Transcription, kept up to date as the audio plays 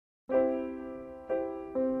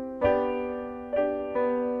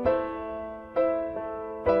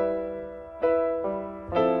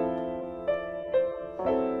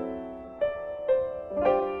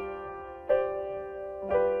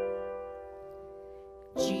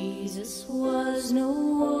Jesus was no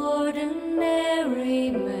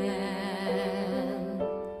ordinary man,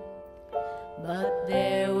 but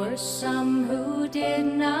there were some who did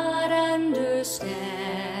not understand.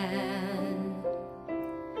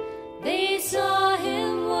 They saw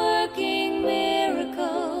him working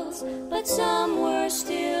miracles, but some were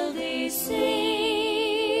still deceived.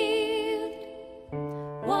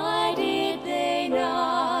 Why did they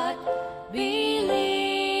not believe?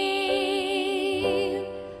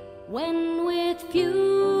 When with few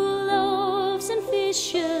loaves and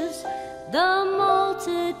fishes the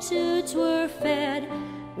multitudes were fed,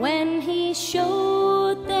 when he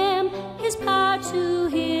showed them his power to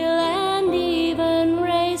heal and even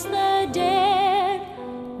raise the dead,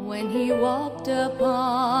 when he walked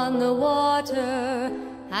upon the water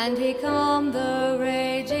and he calmed the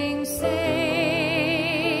raging sea,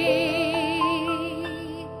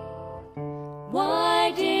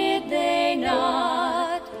 why did they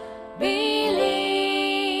not believe?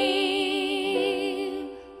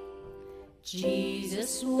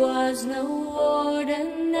 Jesus was no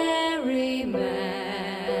ordinary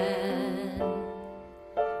man,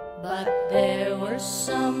 but there were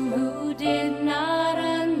some who did not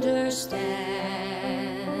understand.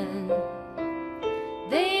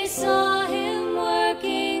 They saw him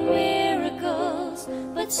working miracles,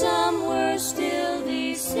 but some were still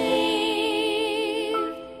deceived.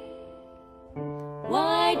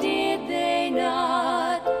 Why did they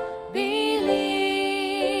not believe?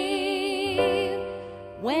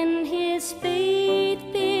 When his faith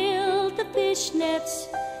filled the fish nets,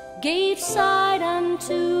 gave sight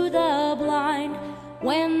unto the blind,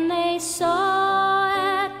 when they saw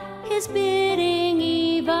at his bidding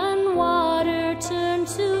even water turned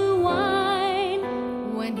to wine,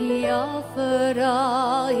 when he offered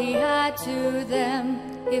all he had to them,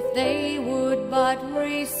 if they would but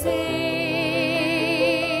receive,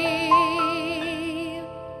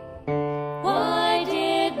 why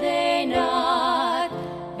did they not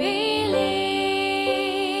believe?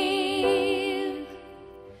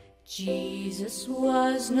 Jesus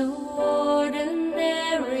was no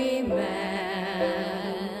ordinary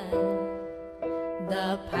man.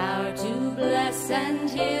 The power to bless and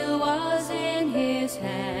heal was in his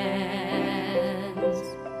hands.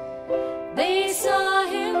 They saw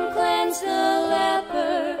him cleanse the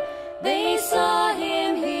leper, they saw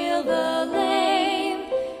him heal the lame.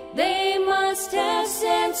 They must have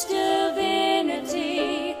sensed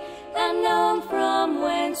divinity and known from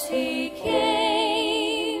whence he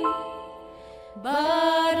came,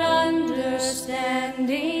 but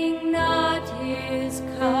understanding not his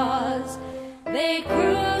cause, they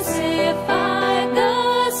crucified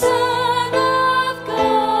the Son of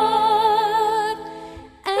God.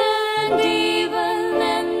 And even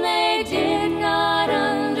then they did not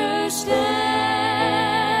understand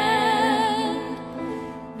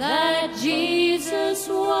that Jesus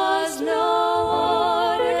was no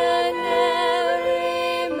ordinary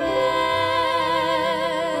man.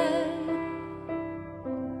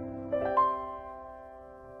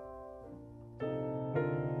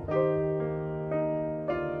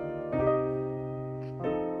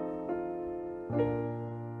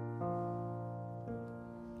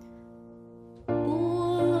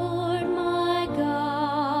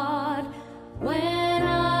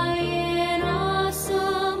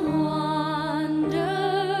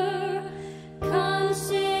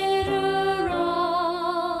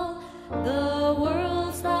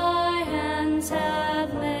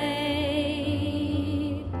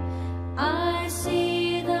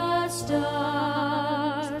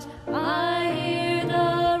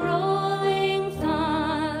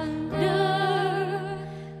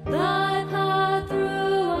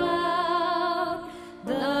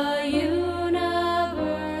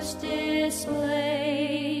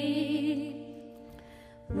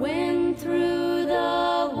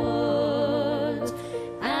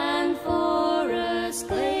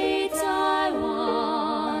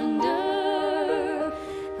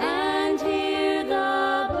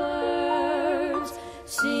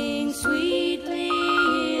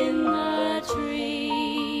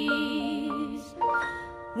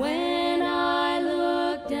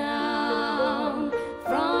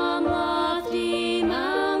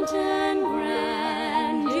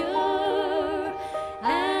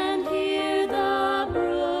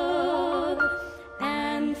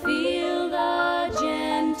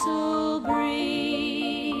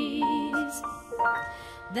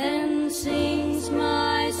 Then sings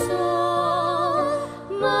my soul,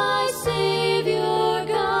 my Savior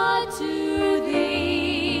God, to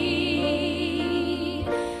thee.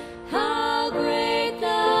 How great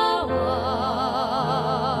thou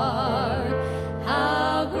art,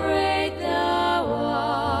 how great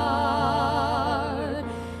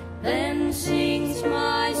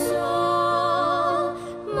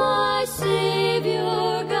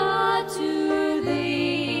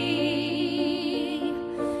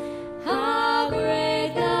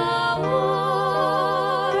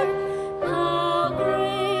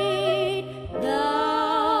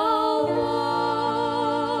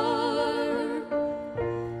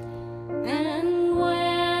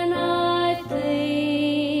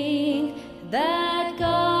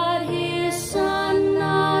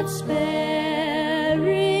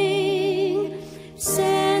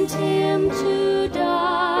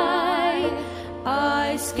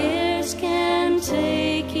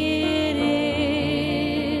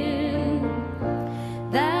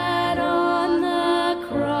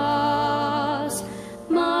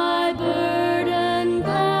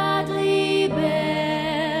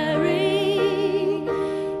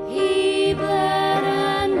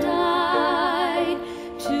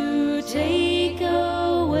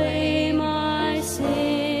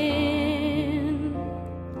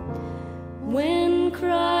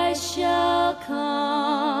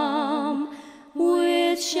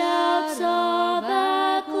shouts of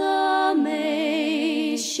acclamation,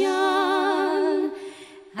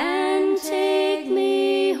 and take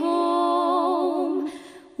me home.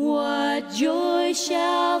 What joy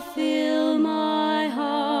shall fill my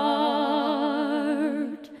heart?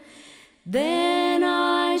 Then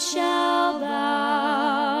I shall